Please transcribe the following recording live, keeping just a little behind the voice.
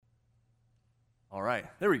All right,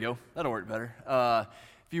 there we go. That'll work better.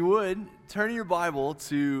 If you would, turn your Bible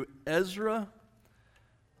to Ezra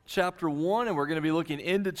chapter 1, and we're going to be looking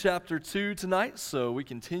into chapter 2 tonight. So we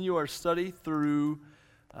continue our study through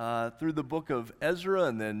the book of Ezra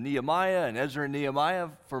and then Nehemiah. And Ezra and Nehemiah,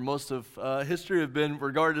 for most of history, have been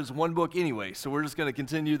regarded as one book anyway. So we're just going to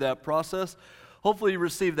continue that process. Hopefully you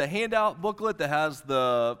received the handout booklet that has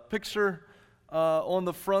the picture on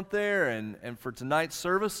the front there and for tonight's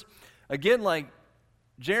service. Again, like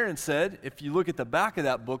Jaron said, if you look at the back of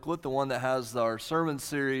that booklet, the one that has our sermon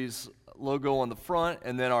series logo on the front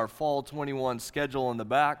and then our fall 21 schedule on the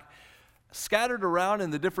back, scattered around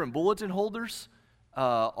in the different bulletin holders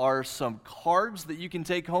are some cards that you can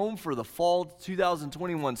take home for the fall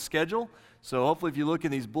 2021 schedule. So hopefully if you look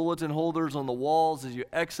in these bulletin holders on the walls as you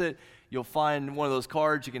exit, you'll find one of those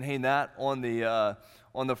cards. You can hang that on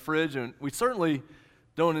the fridge. And we certainly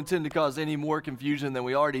don't intend to cause any more confusion than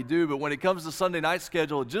we already do, but when it comes to Sunday night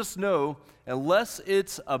schedule, just know, unless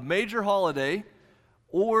it's a major holiday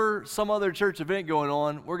or some other church event going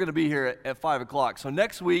on, we're going to be here at 5 o'clock. So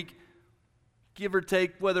next week, give or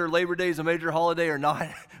take, whether Labor Day is a major holiday or not,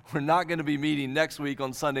 we're not going to be meeting next week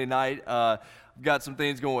on Sunday night. I've got some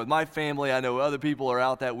things going with my family. I know other people are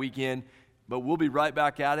out that weekend, but we'll be right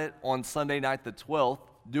back at it on Sunday night the 12th,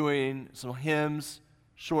 doing some hymns,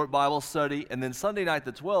 short Bible study, and then Sunday night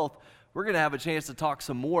the 12th, we're going to have a chance to talk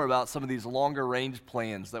some more about some of these longer range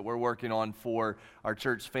plans that we're working on for our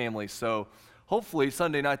church family. So hopefully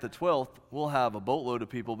Sunday night the 12th, we'll have a boatload of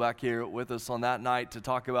people back here with us on that night to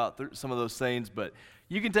talk about some of those things. But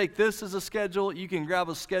you can take this as a schedule. You can grab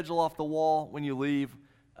a schedule off the wall when you leave.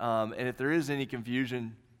 And if there is any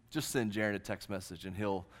confusion, just send Jaron a text message and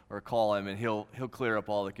or call him and he'll clear up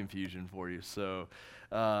all the confusion for you. So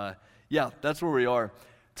yeah, that's where we are.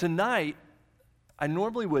 Tonight, I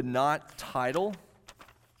normally would not title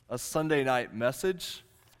a Sunday night message,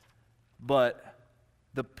 but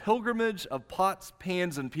the pilgrimage of pots,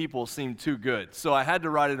 pans, and people seemed too good, so I had to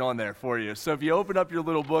write it on there for you. So if you open up your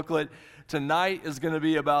little booklet, tonight is going to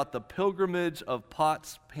be about the pilgrimage of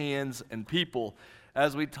pots, pans, and people.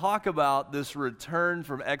 As we talk about this return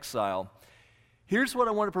from exile, here's what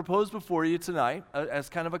I want to propose before you tonight as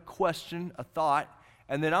kind of a question, a thought.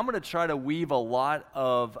 And then I'm going to try to weave a lot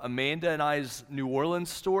of Amanda and I's New Orleans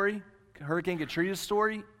story, Hurricane Katrina's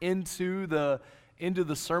story, into the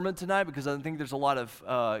sermon tonight because I think there's a lot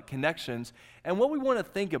of connections. And what we want to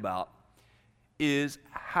think about is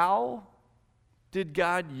how did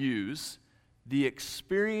God use the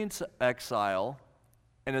experience of exile,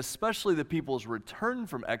 and especially the people's return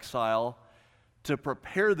from exile, to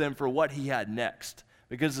prepare them for what he had next?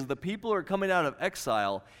 Because as the people are coming out of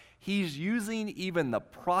exile, he's using even the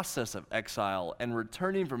process of exile and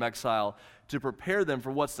returning from exile to prepare them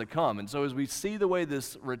for what's to come. And so as we see the way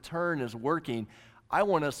this return is working, I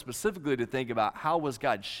want us specifically to think about how was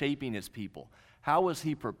God shaping his people? How was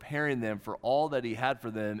he preparing them for all that he had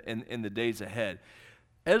for them in the days ahead?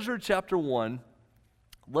 Ezra chapter 1,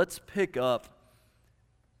 let's just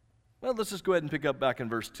go ahead and pick up back in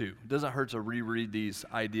verse 2. It doesn't hurt to reread these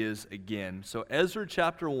ideas again. So Ezra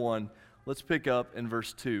chapter 1, let's pick up in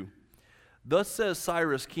verse 2. Thus says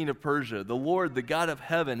Cyrus, king of Persia, the Lord, the God of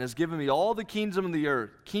heaven, has given me all the kingdoms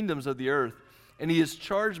of the earth, and he has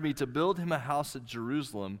charged me to build him a house at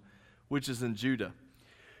Jerusalem, which is in Judah.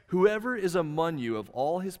 Whoever is among you of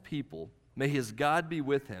all his people, may his God be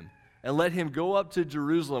with him, and let him go up to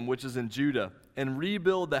Jerusalem, which is in Judah, and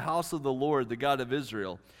rebuild the house of the Lord, the God of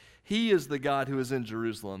Israel. He is the God who is in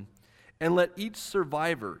Jerusalem. And let each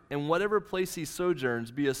survivor, in whatever place he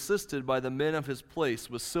sojourns, be assisted by the men of his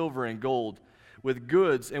place with silver and gold, with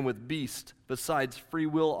goods and with beasts, besides free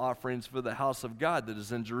will offerings for the house of God that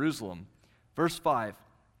is in Jerusalem. Verse 5,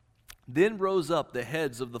 Then rose up the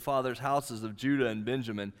heads of the fathers' houses of Judah and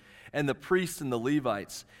Benjamin, and the priests and the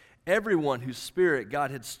Levites, everyone whose spirit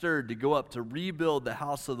God had stirred to go up to rebuild the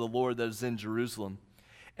house of the Lord that is in Jerusalem.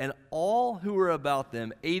 And all who were about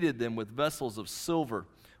them aided them with vessels of silver,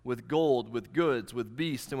 with gold, with goods, with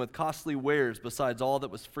beasts, and with costly wares, besides all that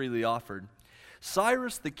was freely offered.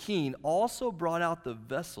 Cyrus the king also brought out the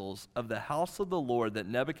vessels of the house of the Lord that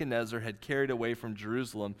Nebuchadnezzar had carried away from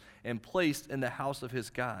Jerusalem and placed in the house of his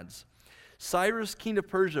gods. Cyrus king of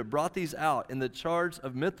Persia brought these out in the charge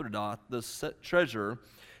of Mithridath the treasurer,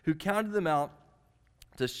 who counted them out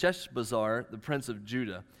to Sheshbazzar the prince of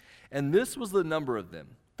Judah. And this was the number of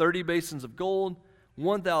them: 30 basins of gold,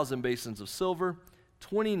 1,000 basins of silver,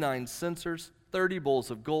 29 censers, 30 bowls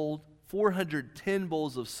of gold, 410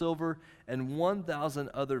 bowls of silver, and 1,000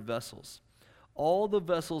 other vessels. All the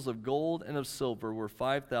vessels of gold and of silver were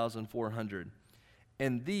 5,400.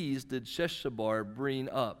 And these did Sheshbazzar bring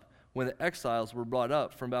up when the exiles were brought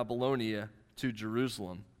up from Babylonia to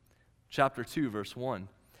Jerusalem. Chapter 2, verse 1.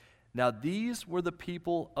 Now these were the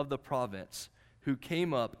people of the province who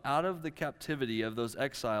came up out of the captivity of those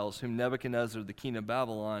exiles whom Nebuchadnezzar, the king of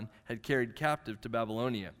Babylon, had carried captive to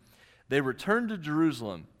Babylonia. They returned to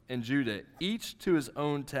Jerusalem and Judah, each to his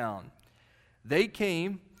own town. They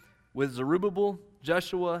came with Zerubbabel,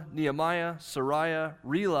 Jeshua, Nehemiah, Sariah,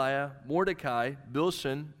 Reliah, Mordecai,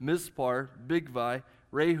 Bilshan, Mizpar, Bigvai,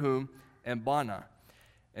 Rehum, and Baanah.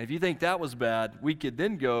 And if you think that was bad, we could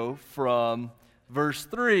then go from verse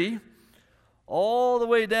 3 all the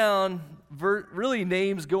way down, really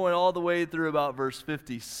names going all the way through about verse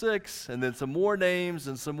 56, and then some more names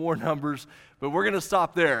and some more numbers. But we're going to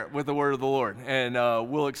stop there with the word of the Lord, and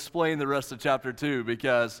we'll explain the rest of chapter 2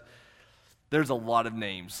 because there's a lot of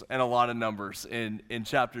names and a lot of numbers in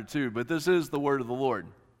chapter 2, but this is the word of the Lord.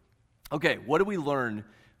 Okay, what do we learn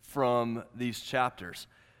from these chapters?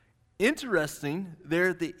 Interesting, there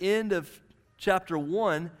at the end of chapter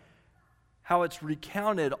 1, how it's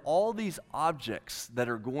recounted all these objects that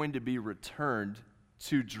are going to be returned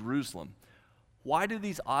to Jerusalem. Why do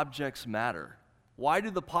these objects matter? Why do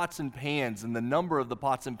the pots and pans and the number of the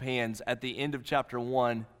pots and pans at the end of chapter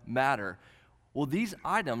 1 matter? Well, these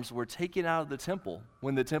items were taken out of the temple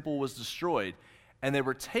when the temple was destroyed, and they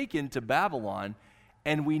were taken to Babylon.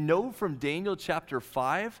 And we know from Daniel chapter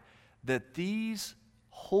 5 that these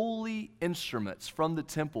holy instruments from the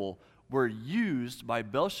temple were used by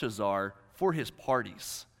Belshazzar for his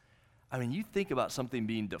parties. I mean, you think about something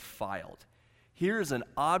being defiled. Here's an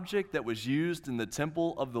object that was used in the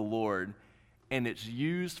temple of the Lord, and it's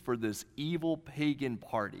used for this evil pagan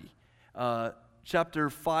party. Chapter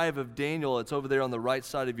 5 of Daniel, it's over there on the right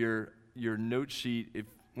side of your note sheet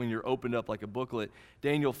when you're opened up like a booklet.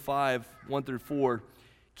 Daniel 5, 1 through 4.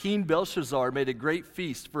 King Belshazzar made a great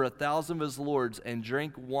feast for 1,000 of his lords and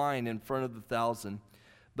drank wine in front of the 1,000.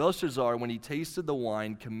 Belshazzar, when he tasted the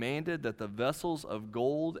wine, commanded that the vessels of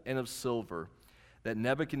gold and of silver that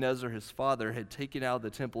Nebuchadnezzar his father had taken out of the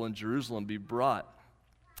temple in Jerusalem be brought,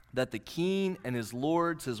 that the king and his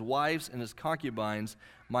lords, his wives, and his concubines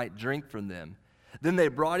might drink from them. Then they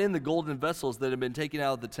brought in the golden vessels that had been taken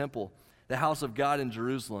out of the temple, the house of God in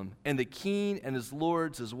Jerusalem. And the king and his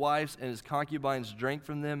lords, his wives, and his concubines drank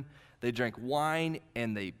from them. They drank wine,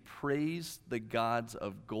 and they praised the gods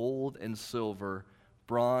of gold and silver,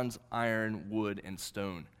 bronze, iron, wood, and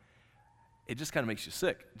stone. It just kind of makes you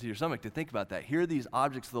sick to your stomach to think about that. Here are these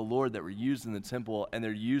objects of the Lord that were used in the temple, and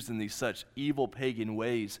they're used in these such evil pagan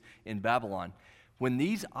ways in Babylon. When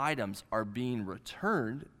these items are being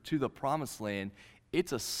returned to the promised land,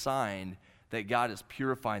 it's a sign that God is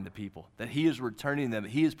purifying the people, that he is returning them,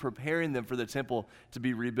 he is preparing them for the temple to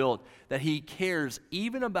be rebuilt, that he cares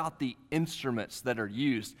even about the instruments that are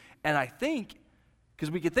used. And I think,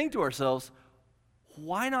 because we could think to ourselves,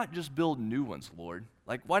 why not just build new ones, Lord?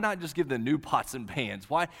 Like, why not just give them new pots and pans?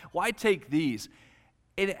 Why take these?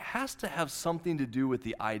 And it has to have something to do with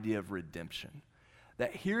the idea of redemption.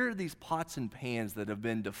 That here are these pots and pans that have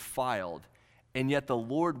been defiled, and yet the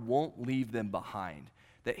Lord won't leave them behind.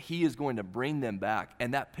 That he is going to bring them back.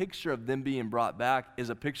 And that picture of them being brought back is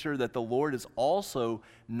a picture that the Lord is also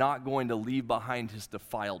not going to leave behind his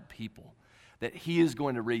defiled people. That he is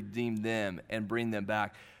going to redeem them and bring them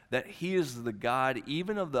back. That he is the God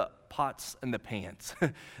even of the pots and the pans.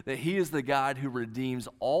 That he is the God who redeems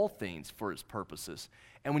all things for his purposes.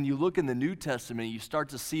 And when you look in the New Testament, you start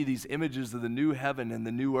to see these images of the new heaven and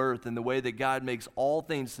the new earth and the way that God makes all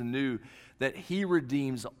things new, that he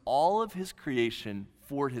redeems all of his creation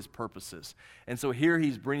for his purposes. And so here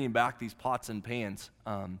he's bringing back these pots and pans.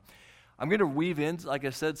 I'm going to weave in, like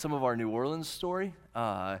I said, some of our New Orleans story.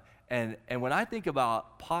 And when I think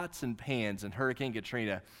about pots and pans and Hurricane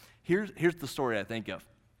Katrina, here's the story I think of.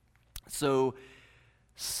 So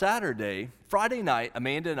Friday night,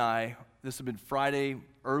 Amanda and I, this had been Friday,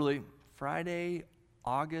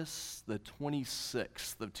 August the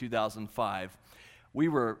 26th of 2005. We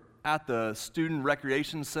were at the Student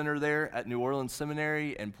Recreation Center there at New Orleans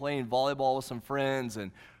Seminary and playing volleyball with some friends,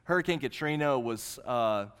 and Hurricane Katrina was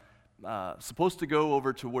supposed to go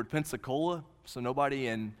over toward Pensacola, so nobody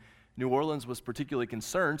in New Orleans was particularly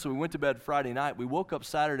concerned. So we went to bed Friday night. We woke up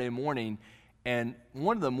Saturday morning, and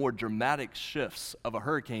one of the more dramatic shifts of a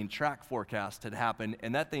hurricane track forecast had happened,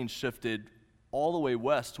 and that thing shifted all the way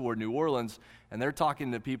west toward New Orleans, and they're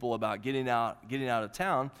talking to people about getting out of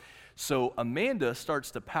town. So Amanda starts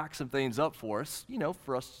to pack some things up for us,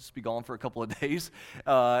 for us to just be gone for a couple of days.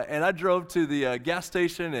 And I drove to the gas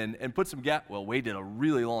station and put some gas, waited a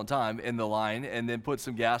really long time in the line, and then put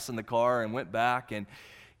some gas in the car and went back, and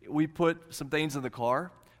we put some things in the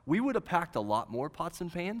car. We would have packed a lot more pots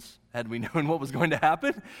and pans had we known what was going to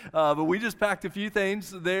happen, but we just packed a few things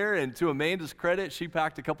there, and to Amanda's credit, she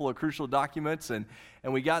packed a couple of crucial documents, and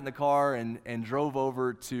we got in the car and drove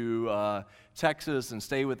over to Texas and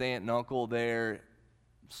stayed with Aunt and Uncle there,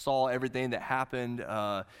 saw everything that happened.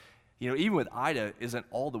 Even with Ida isn't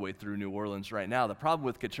all the way through New Orleans right now. The problem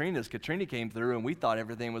with Katrina is Katrina came through and we thought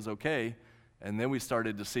everything was okay. And then we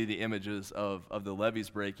started to see the images of the levees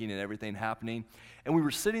breaking and everything happening. And we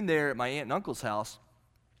were sitting there at my aunt and uncle's house,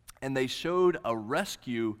 and they showed a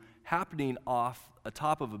rescue happening off the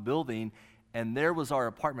top of a building, and there was our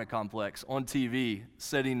apartment complex on TV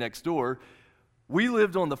sitting next door. We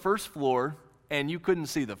lived on the first floor, and you couldn't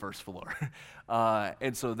see the first floor.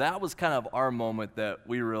 And so that was kind of our moment that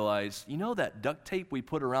we realized, that duct tape we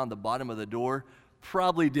put around the bottom of the door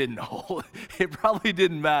probably didn't hold. It probably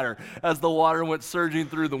didn't matter as the water went surging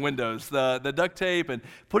through the windows. The duct tape and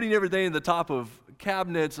putting everything in the top of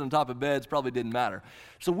cabinets and on top of beds probably didn't matter.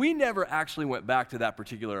 So we never actually went back to that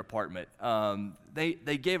particular apartment.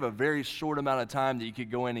 They gave a very short amount of time that you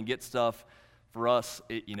could go in and get stuff. For us,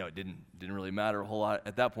 it didn't really matter a whole lot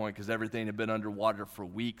at that point because everything had been underwater for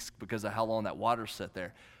weeks because of how long that water sat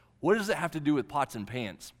there. What does it have to do with pots and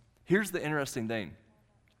pans? Here's the interesting thing.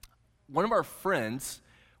 One of our friends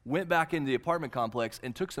went back into the apartment complex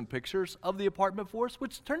and took some pictures of the apartment for us,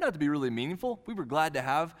 which turned out to be really meaningful. We were glad to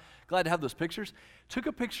have those pictures. Took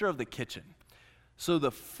a picture of the kitchen. So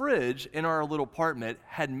the fridge in our little apartment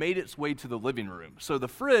had made its way to the living room. So the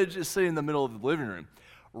fridge is sitting in the middle of the living room.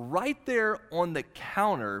 Right there on the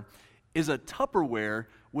counter is a Tupperware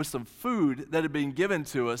with some food that had been given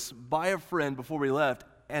to us by a friend before we left,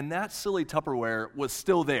 and that silly Tupperware was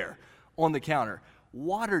still there on the counter.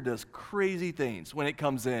 Water does crazy things when it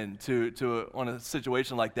comes in on a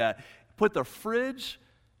situation like that. Put the fridge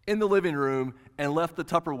in the living room and left the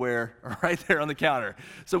Tupperware right there on the counter.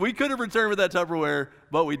 So we could have returned with that Tupperware,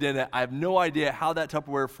 but we didn't. I have no idea how that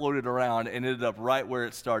Tupperware floated around and ended up right where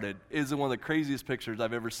it started. It is one of the craziest pictures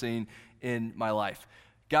I've ever seen in my life.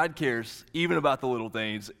 God cares even about the little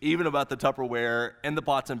things, even about the Tupperware and the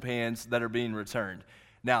pots and pans that are being returned.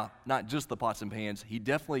 Now, not just the pots and pans, he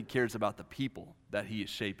definitely cares about the people that he is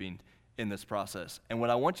shaping in this process. And what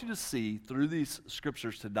I want you to see through these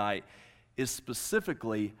scriptures tonight is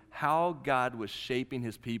specifically how God was shaping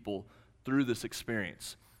his people through this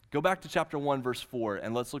experience. Go back to chapter 1, verse 4,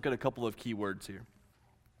 and let's look at a couple of key words here.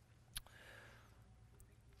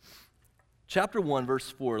 Chapter 1, verse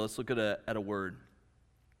 4, let's look at a word.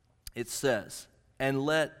 It says, "And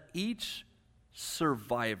let each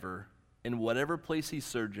survivor in whatever place he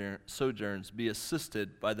sojourns be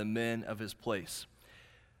assisted by the men of his place."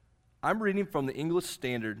 I'm reading from the English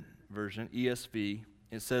Standard Version, ESV.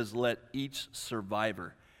 It says, "Let each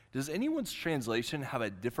survivor." Does anyone's translation have a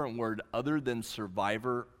different word other than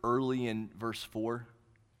survivor early in verse 4?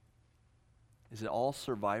 Is it all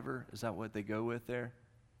survivor? Is that what they go with there?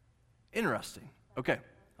 Interesting. Okay.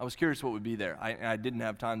 I was curious what would be there. I didn't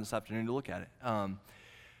have time this afternoon to look at it.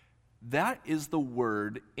 That is the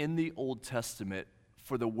word in the Old Testament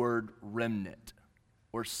for the word remnant,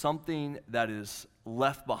 or something that is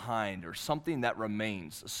left behind, or something that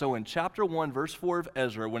remains. So in chapter 1, verse 4 of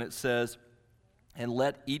Ezra, when it says, "And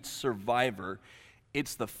let each survivor,"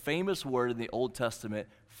 it's the famous word in the Old Testament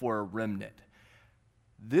for a remnant.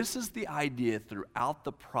 This is the idea throughout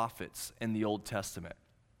the prophets in the Old Testament,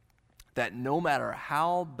 that no matter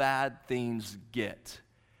how bad things get,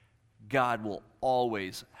 God will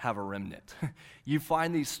always have a remnant. You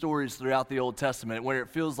find these stories throughout the Old Testament where it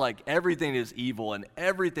feels like everything is evil and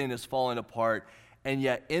everything is falling apart, and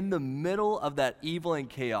yet in the middle of that evil and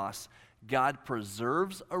chaos, God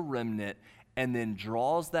preserves a remnant and then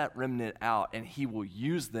draws that remnant out, and he will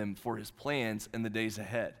use them for his plans in the days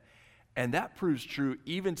ahead. And that proves true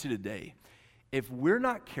even to today. If we're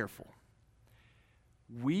not careful,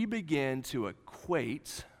 we begin to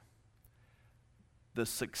equate the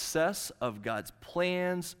success of God's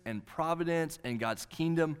plans and providence and God's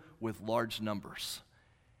kingdom with large numbers.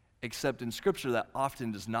 Except in Scripture, that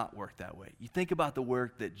often does not work that way. You think about the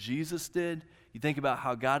work that Jesus did, you think about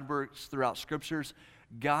how God works throughout Scriptures.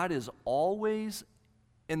 God is always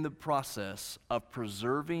in the process of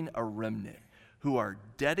preserving a remnant who are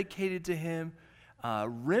dedicated to him.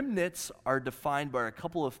 Remnants are defined by a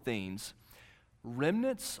couple of things.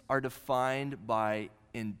 Remnants are defined by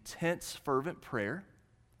intense, fervent prayer.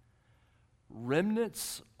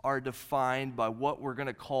 Remnants are defined by what we're going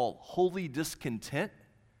to call holy discontent.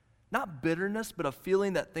 Not bitterness, but a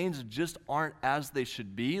feeling that things just aren't as they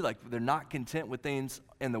should be, like they're not content with things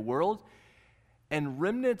in the world. And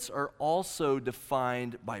remnants are also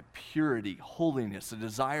defined by purity, holiness, a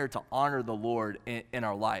desire to honor the Lord in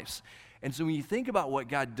our lives. And so when you think about what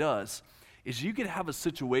God does, is you could have a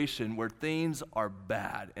situation where things are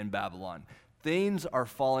bad in Babylon. Things are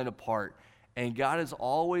falling apart. And God is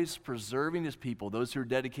always preserving his people, those who are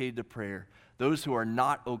dedicated to prayer, those who are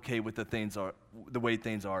not okay with the way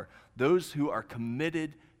things are, those who are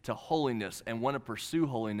committed to holiness and want to pursue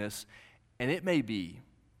holiness. And it may be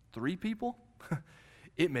 3 people,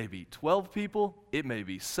 it may be 12 people, it may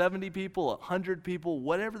be 70 people, 100 people,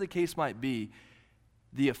 whatever the case might be.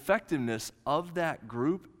 The effectiveness of that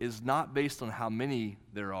group is not based on how many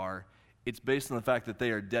there are. It's based on the fact that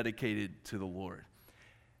they are dedicated to the Lord.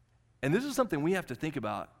 And this is something we have to think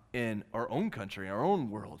about in our own country, our own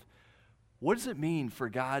world. What does it mean for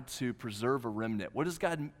God to preserve a remnant? What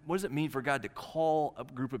does it mean for God to call a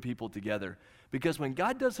group of people together? Because when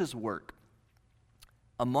God does his work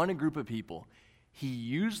among a group of people, he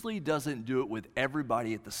usually doesn't do it with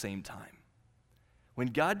everybody at the same time. When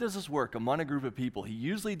God does his work among a group of people, he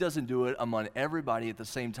usually doesn't do it among everybody at the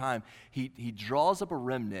same time. He draws up a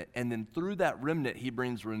remnant, and then through that remnant, he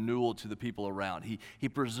brings renewal to the people around. He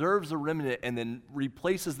preserves a remnant and then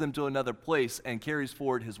replaces them to another place and carries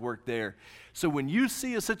forward his work there. So when you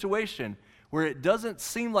see a situation where it doesn't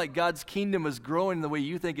seem like God's kingdom is growing the way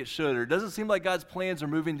you think it should, or it doesn't seem like God's plans are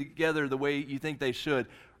moving together the way you think they should,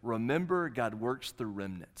 remember God works through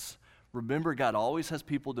remnants. Remember God always has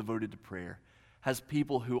people devoted to prayer, has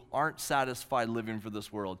people who aren't satisfied living for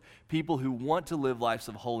this world, people who want to live lives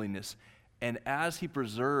of holiness. And as he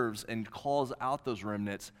preserves and calls out those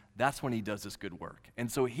remnants, that's when he does this good work.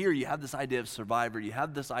 And so here you have this idea of survivor, you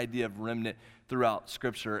have this idea of remnant throughout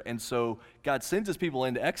Scripture. And so God sends his people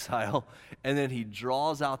into exile, and then he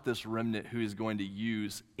draws out this remnant who he's going to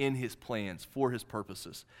use in his plans for his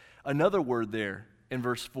purposes. Another word there in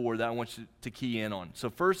verse 4 that I want you to key in on. So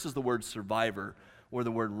first is the word survivor, or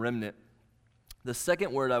the word remnant. The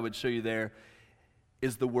second word I would show you there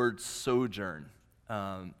is the word sojourn.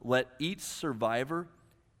 Let each survivor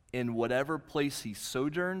in whatever place he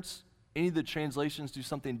sojourns. Any of the translations do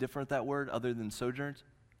something different with that word other than sojourns?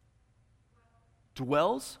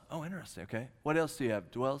 Dwells? Oh, interesting. Okay. What else do you have?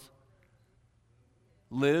 Dwells?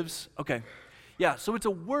 Lives? Okay. Yeah, so it's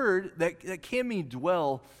a word that can mean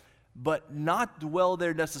dwell, but not dwell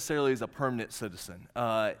there necessarily as a permanent citizen.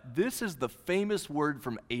 This is the famous word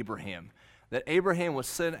from Abraham, that Abraham was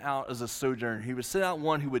sent out as a sojourner. He was sent out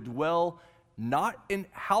one who would dwell not in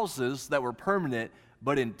houses that were permanent,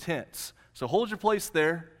 but in tents. So hold your place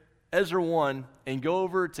there, Ezra 1, and go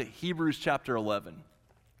over to Hebrews chapter 11.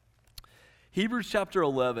 Hebrews chapter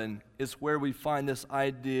 11 is where we find this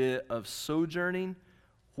idea of sojourning,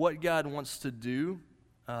 what God wants to do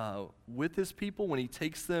with his people when he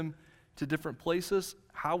takes them to different places,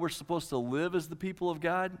 how we're supposed to live as the people of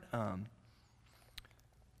God.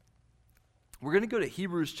 We're going to go to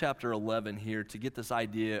Hebrews chapter 11 here to get this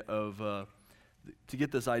idea of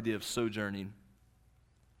sojourning.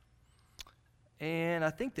 And I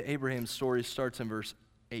think the Abraham story starts in verse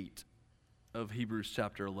 8 of Hebrews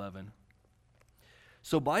chapter 11.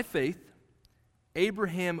 So by faith,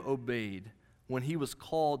 Abraham obeyed when he was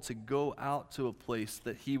called to go out to a place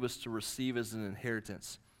that he was to receive as an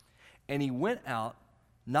inheritance. And he went out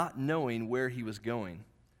not knowing where he was going.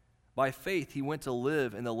 By faith, he went to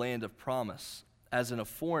live in the land of promise, as in a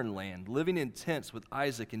foreign land, living in tents with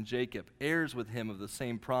Isaac and Jacob, heirs with him of the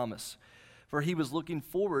same promise. For he was looking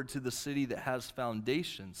forward to the city that has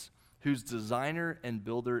foundations, whose designer and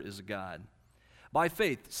builder is God. By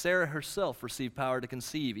faith, Sarah herself received power to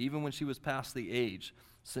conceive, even when she was past the age,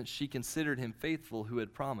 since she considered him faithful who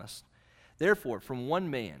had promised. Therefore, from one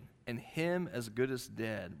man, and him as good as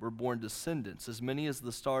dead, were born descendants, as many as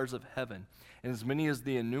the stars of heaven, and as many as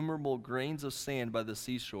the innumerable grains of sand by the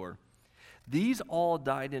seashore. These all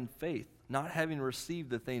died in faith, not having received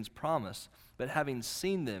the things promised, but having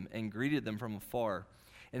seen them and greeted them from afar,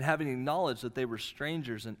 and having acknowledged that they were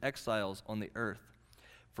strangers and exiles on the earth.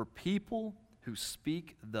 For people who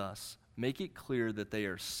speak thus make it clear that they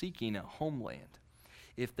are seeking a homeland.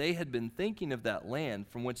 If they had been thinking of that land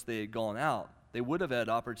from which they had gone out, they would have had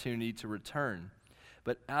opportunity to return.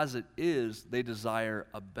 But as it is, they desire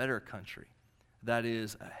a better country, that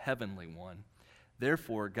is, a heavenly one.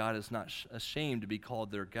 Therefore, God is not ashamed to be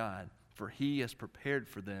called their God, for he has prepared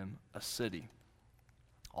for them a city.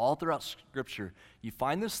 All throughout Scripture, you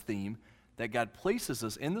find this theme that God places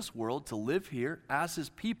us in this world to live here as his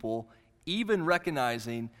people, even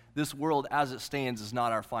recognizing this world as it stands is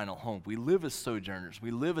not our final home. We live as sojourners.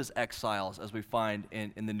 We live as exiles, as we find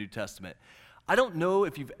in the New Testament. I don't know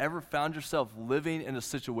if you've ever found yourself living in a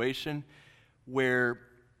situation where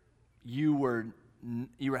you were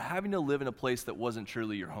you were having to live in a place that wasn't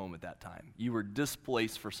truly your home at that time. You were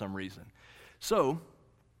displaced for some reason. So,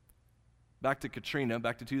 back to Katrina,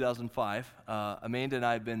 back to 2005, Amanda and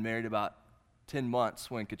I had been married about 10 months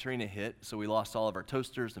when Katrina hit, so we lost all of our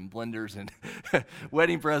toasters and blenders and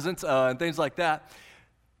wedding presents and things like that.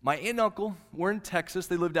 My aunt and uncle were in Texas.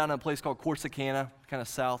 They lived down in a place called Corsicana, kind of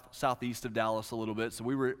southeast of Dallas a little bit, so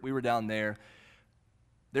we were down there.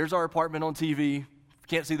 There's our apartment on TV.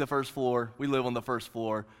 Can't see the first floor. We live on the first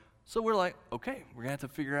floor. So we're like, okay, we're going to have to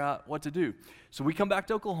figure out what to do. So we come back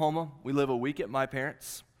to Oklahoma. We live a week at my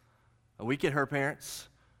parents', a week at her parents',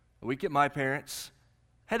 a week at my parents'.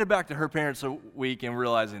 Headed back to her parents' a week and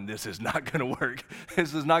realizing this is not going to work.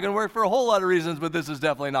 This is not going to work for a whole lot of reasons, but this is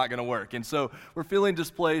definitely not going to work. And so we're feeling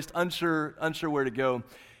displaced, unsure where to go.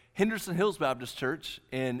 Henderson Hills Baptist Church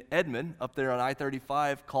in Edmond, up there on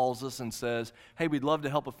I-35, calls us and says, hey, we'd love to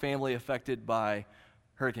help a family affected by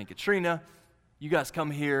Hurricane Katrina. You guys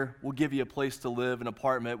come here. We'll give you a place to live, an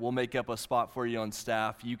apartment. We'll make up a spot for you on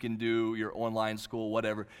staff. You can do your online school,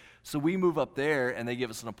 whatever. So we move up there, and they give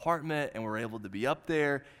us an apartment, and we're able to be up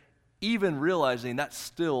there, even realizing that's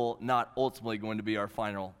still not ultimately going to be our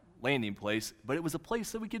final landing place, but it was a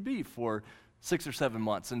place that we could be for 6 or 7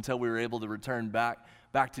 months until we were able to return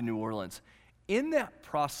back to New Orleans. In that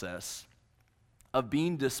process of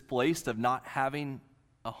being displaced, of not having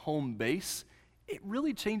a home base, it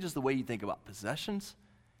really changes the way you think about possessions.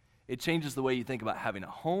 It changes the way you think about having a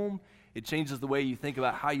home. It changes the way you think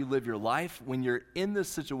about how you live your life when you're in this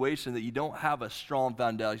situation that you don't have a strong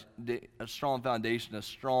foundation, a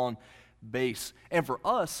strong base. And for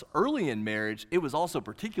us, early in marriage, it was also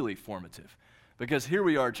particularly formative because here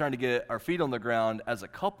we are trying to get our feet on the ground as a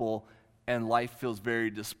couple, and life feels very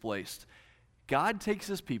displaced. God takes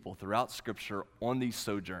his people throughout Scripture on these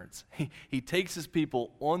sojourns. He takes his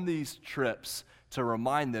people on these trips to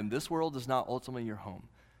remind them this world is not ultimately your home,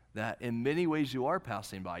 that in many ways you are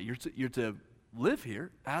passing by. You're to live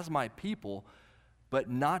here as my people, but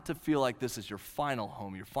not to feel like this is your final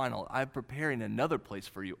home, I'm preparing another place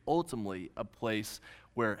for you, ultimately a place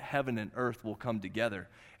where heaven and earth will come together.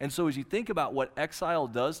 And so as you think about what exile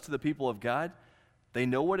does to the people of God, they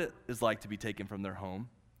know what it is like to be taken from their home,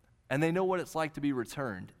 and they know what it's like to be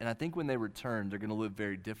returned. And I think when they return, they're going to live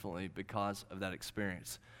very differently because of that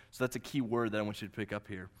experience. So that's a key word that I want you to pick up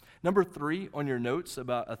here. Number 3 on your notes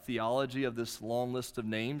about a theology of this long list of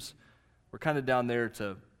names. We're kind of down there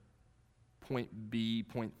to point B,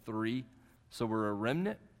 point 3. So we're a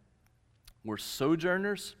remnant. We're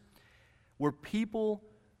sojourners. We're people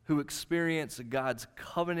who experience God's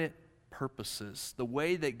covenant purposes, the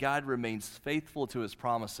way that God remains faithful to his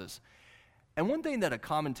promises. And one thing that a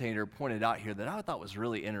commentator pointed out here that I thought was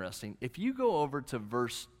really interesting, if you go over to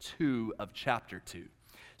verse 2 of chapter 2,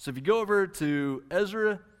 so if you go over to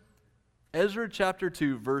Ezra chapter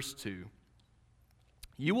 2, verse 2,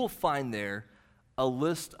 you will find there a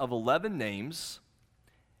list of 11 names,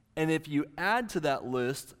 and if you add to that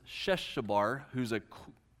list Sheshabar, who's a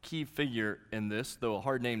key figure in this, though a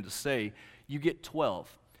hard name to say, you get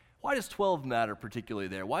 12. Why does 12 matter particularly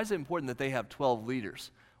there? Why is it important that they have 12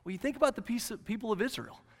 leaders? Well, you think about the people of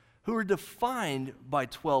Israel, who are defined by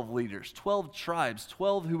 12 leaders, 12 tribes,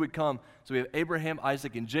 12 who would come. So we have Abraham,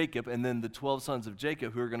 Isaac, and Jacob, and then the 12 sons of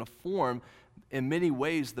Jacob who are going to form, in many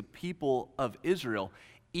ways, the people of Israel.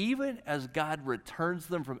 Even as God returns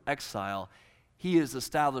them from exile, he is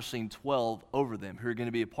establishing 12 over them who are going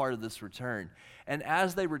to be a part of this return. And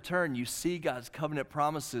as they return, you see God's covenant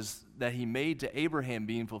promises that he made to Abraham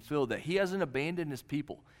being fulfilled, that he hasn't abandoned his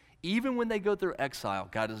people. Even when they go through exile,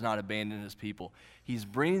 God does not abandon his people. He's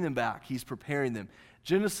bringing them back. He's preparing them.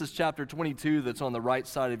 Genesis chapter 22, that's on the right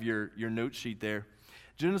side of your note sheet there.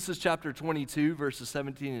 Genesis chapter 22, verses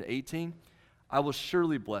 17 and 18. I will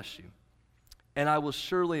surely bless you, and I will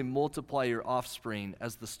surely multiply your offspring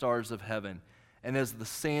as the stars of heaven, and as the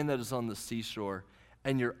sand that is on the seashore.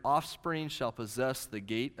 And your offspring shall possess the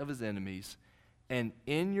gate of his enemies, and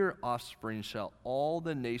in your offspring shall all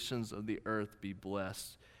the nations of the earth be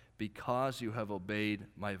blessed, because you have obeyed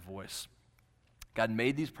my voice. God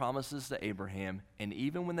made these promises to Abraham, and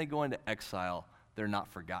even when they go into exile, they're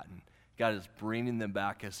not forgotten. God is bringing them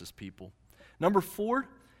back as his people. Number 4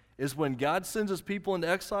 is when God sends his people into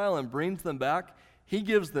exile and brings them back, he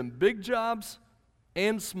gives them big jobs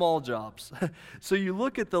and small jobs. So you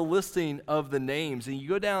look at the listing of the names, and you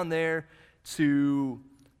go down there to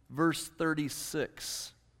verse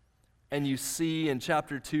 36, and you see in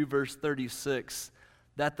chapter 2, verse 36,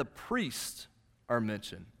 that the priests are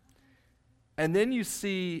mentioned. And then you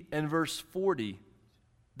see in verse 40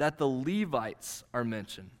 that the Levites are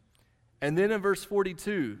mentioned. And then in verse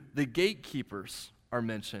 42, the gatekeepers are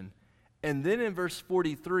mentioned. And then in verse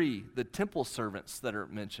 43, the temple servants that are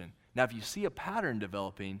mentioned. Now, if you see a pattern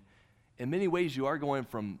developing, in many ways you are going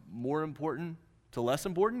from more important to less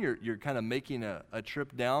important. You're kind of making a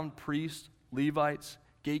trip down. Priests, Levites,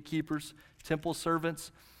 gatekeepers, temple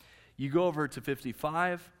servants. You go over to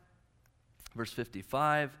 55, verse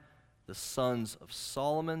 55, the sons of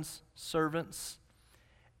Solomon's servants.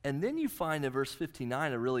 And then you find in verse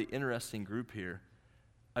 59 a really interesting group here.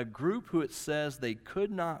 A group who it says they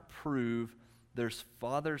could not prove their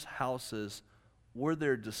fathers' houses or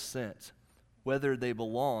their descent, whether they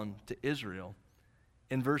belong to Israel.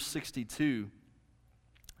 In verse 62,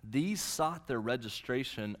 these sought their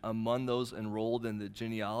registration among those enrolled in the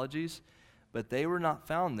genealogies, but they were not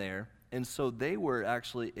found there, and so they were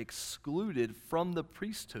actually excluded from the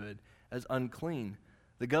priesthood as unclean.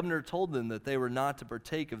 The governor told them that they were not to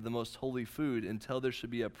partake of the most holy food until there should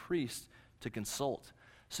be a priest to consult.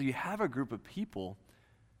 So you have a group of people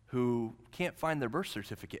who can't find their birth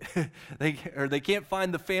certificate. they can't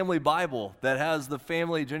find the family Bible that has the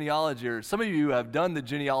family genealogy. Or some of you have done the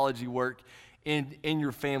genealogy work in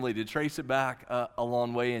your family to trace it back a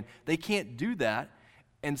long way, and they can't do that.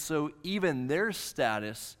 And so even their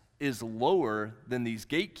status is lower than these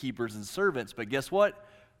gatekeepers and servants. But guess what?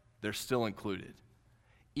 They're still included.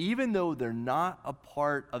 Even though they're not a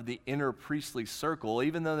part of the inner priestly circle,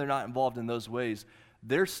 even though they're not involved in those ways,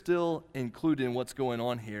 they're still included in what's going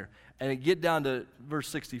on here. And get down to verse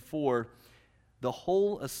 64, the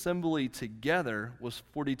whole assembly together was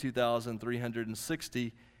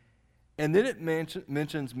 42,360. And then it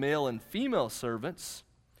mentions male and female servants,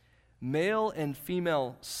 male and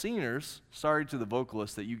female singers. Sorry to the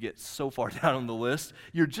vocalists that you get so far down on the list.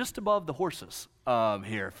 You're just above the horses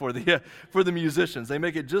here for the musicians. They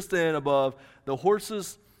make it just in above the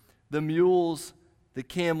horses, the mules, the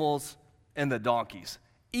camels, and the donkeys.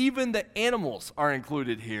 Even the animals are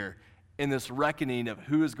included here in this reckoning of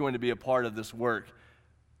who is going to be a part of this work.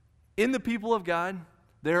 In the people of God,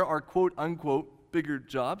 there are quote-unquote bigger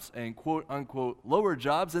jobs and quote-unquote lower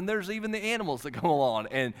jobs, and there's even the animals that come along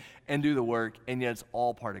and do the work, and yet it's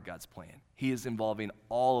all part of God's plan. He is involving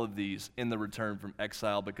all of these in the return from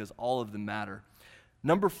exile because all of them matter.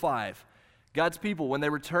 Number 5, God's people, when they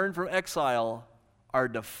return from exile, are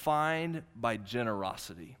defined by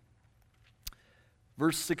generosity.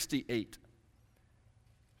 Verse 68.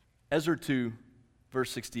 Ezra 2, verse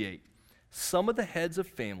 68. Some of the heads of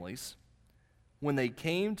families, when they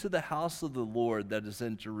came to the house of the Lord that is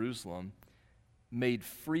in Jerusalem, made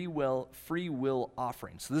free will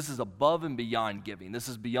offerings. So this is above and beyond giving. This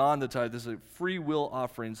is beyond the tithe. This is free will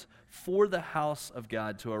offerings for the house of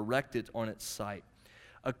God to erect it on its site.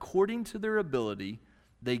 According to their ability,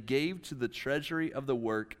 they gave to the treasury of the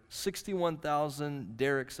work 61,000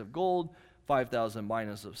 derricks of gold, 5,000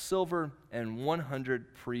 minas of silver, and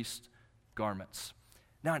 100 priest garments.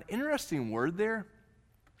 Now, an interesting word there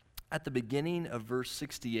at the beginning of verse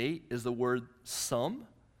 68 is the word some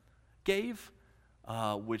gave,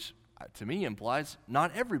 which to me implies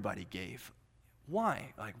not everybody gave.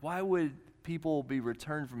 Why? Why would people be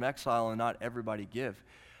returned from exile and not everybody give?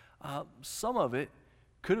 Some of it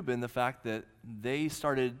could have been the fact that they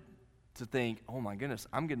started to think, oh my goodness,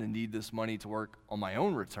 I'm going to need this money to work on my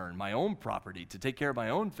own return, my own property, to take care of my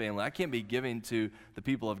own family. I can't be giving to the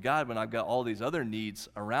people of God when I've got all these other needs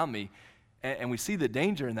around me. And we see the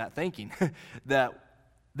danger in that thinking, that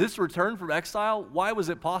this return from exile, why was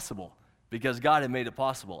it possible? Because God had made it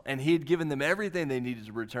possible. And he had given them everything they needed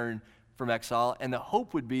to return from exile. And the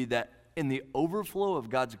hope would be that in the overflow of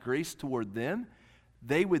God's grace toward them,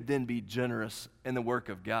 they would then be generous in the work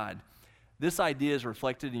of God. This idea is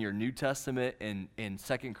reflected in your New Testament in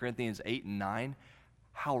 2 Corinthians 8 and 9,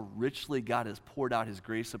 how richly God has poured out his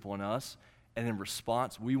grace upon us. And in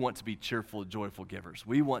response, we want to be cheerful, joyful givers.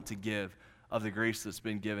 We want to give of the grace that's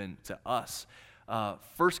been given to us. 1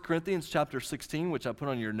 Corinthians chapter 16, which I put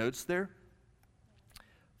on your notes there.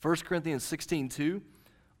 1 Corinthians 16:2,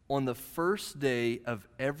 on the first day of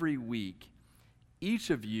every week, each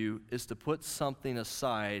of you is to put something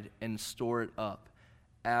aside and store it up,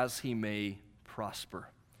 as he may prosper.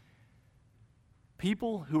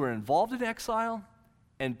 People who are involved in exile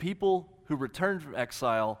and people who return from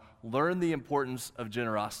exile learn the importance of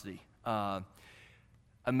generosity.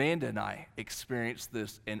 Amanda and I experienced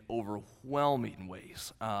this in overwhelming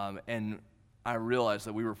ways, and I realized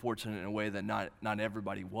that we were fortunate in a way that not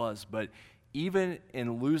everybody was. But even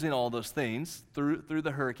in losing all those things through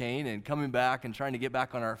the hurricane and coming back and trying to get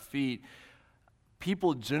back on our feet,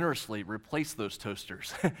 people generously replaced those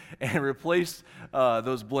toasters and replaced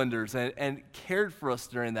those blenders and cared for us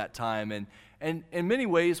during that time. And in many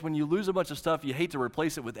ways, when you lose a bunch of stuff, you hate to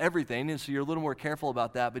replace it with everything, and so you're a little more careful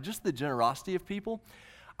about that. But just the generosity of people,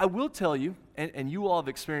 I will tell you, and you all have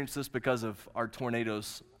experienced this because of our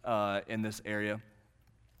tornadoes in this area,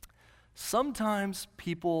 sometimes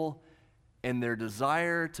people, in their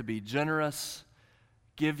desire to be generous,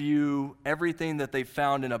 give you everything that they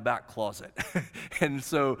found in a back closet. And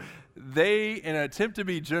so they, in an attempt to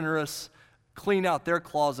be generous, clean out their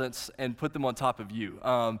closets and put them on top of you.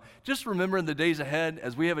 Just remember in the days ahead,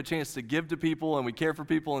 as we have a chance to give to people and we care for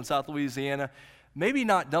people in South Louisiana, maybe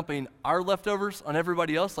not dumping our leftovers on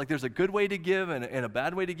everybody else. Like, there's a good way to give and a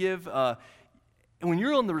bad way to give. And when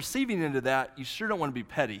you're on the receiving end of that, you sure don't want to be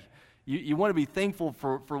petty. You want to be thankful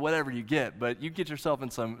for whatever you get, but you get yourself in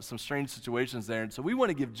some strange situations there. And so we want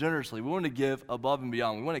to give generously. We want to give above and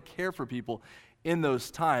beyond. We want to care for people in those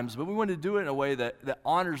times, but we want to do it in a way that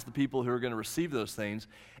honors the people who are going to receive those things.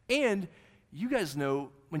 And you guys know,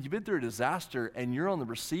 when you've been through a disaster and you're on the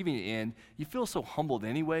receiving end, you feel so humbled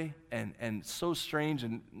anyway and so strange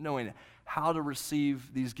in knowing how to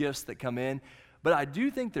receive these gifts that come in. But I do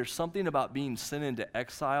think there's something about being sent into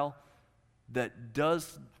exile that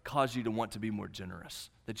does cause you to want to be more generous,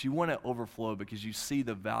 that you want to overflow because you see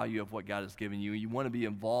the value of what God has given you. You want to be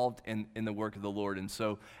involved in the work of the Lord. And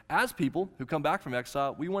so as people who come back from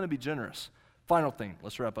exile, we want to be generous. Final thing,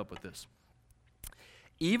 let's wrap up with this.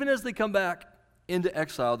 Even as they come back into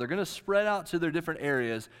exile, they're going to spread out to their different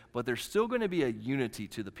areas, but there's still going to be a unity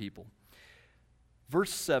to the people.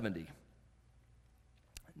 Verse 70.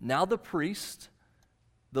 Now the priests,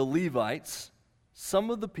 the Levites, some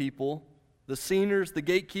of the people, the singers, the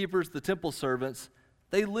gatekeepers, the temple servants,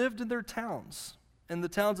 they lived in their towns, in the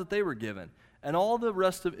towns that they were given. And all the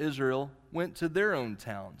rest of Israel went to their own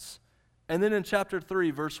towns. And then in chapter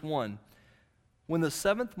 3, verse 1, when the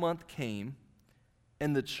 7th month came,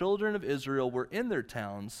 and the children of Israel were in their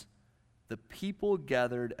towns, the people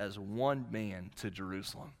gathered as one man to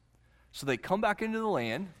Jerusalem. So they come back into the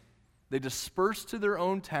land, they disperse to their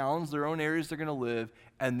own towns, their own areas they're going to live,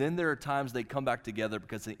 and then there are times they come back together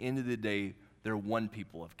because at the end of the day, they're one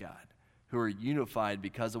people of God who are unified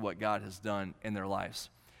because of what God has done in their lives.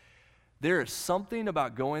 There is something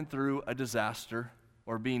about going through a disaster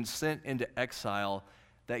or being sent into exile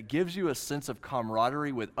that gives you a sense of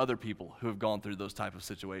camaraderie with other people who have gone through those type of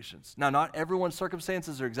situations. Now, not everyone's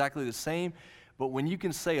circumstances are exactly the same, but when you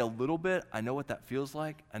can say a little bit, I know what that feels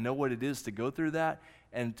like, I know what it is to go through that,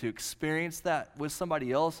 and to experience that with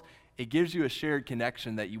somebody else, it gives you a shared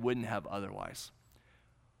connection that you wouldn't have otherwise.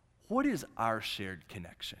 What is our shared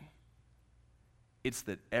connection? It's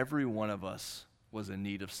that every one of us was in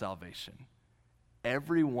need of salvation.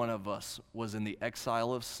 Every one of us was in the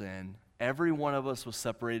exile of sin. Every one of us was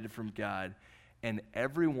separated from God. And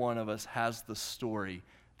every one of us has the story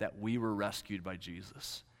that we were rescued by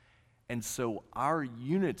Jesus. And so our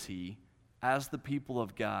unity as the people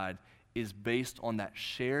of God is based on that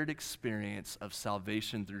shared experience of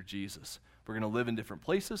salvation through Jesus. We're going to live in different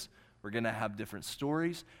places. We're going to have different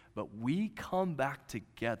stories. But we come back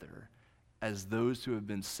together as those who have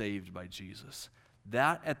been saved by Jesus.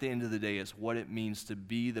 That, at the end of the day, is what it means to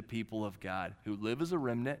be the people of God, who live as a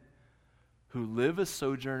remnant, who live as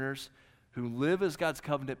sojourners, who live as God's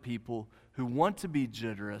covenant people, who want to be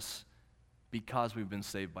generous because we've been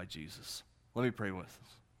saved by Jesus. Let me pray with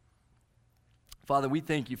us. Father, we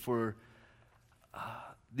thank you for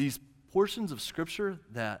these portions of Scripture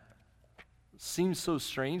that seem so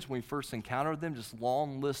strange when we first encountered them, just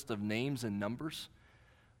long list of names and numbers.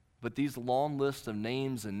 But these long lists of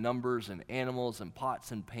names and numbers and animals and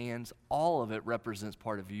pots and pans, all of it represents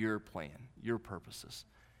part of your plan, your purposes.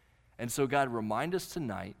 And so, God, remind us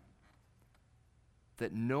tonight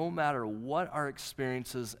that no matter what our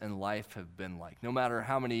experiences in life have been like, no matter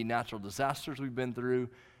how many natural disasters we've been through,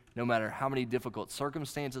 no matter how many difficult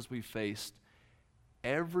circumstances we've faced,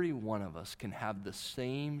 every one of us can have the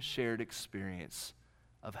same shared experience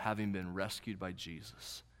of having been rescued by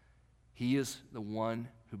Jesus. He is the one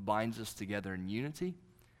who binds us together in unity.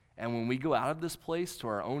 And when we go out of this place to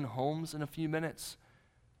our own homes in a few minutes,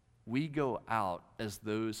 we go out as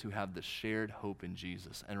those who have the shared hope in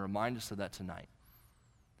Jesus. And remind us of that tonight.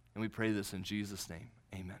 And we pray this in Jesus' name.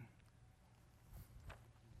 Amen.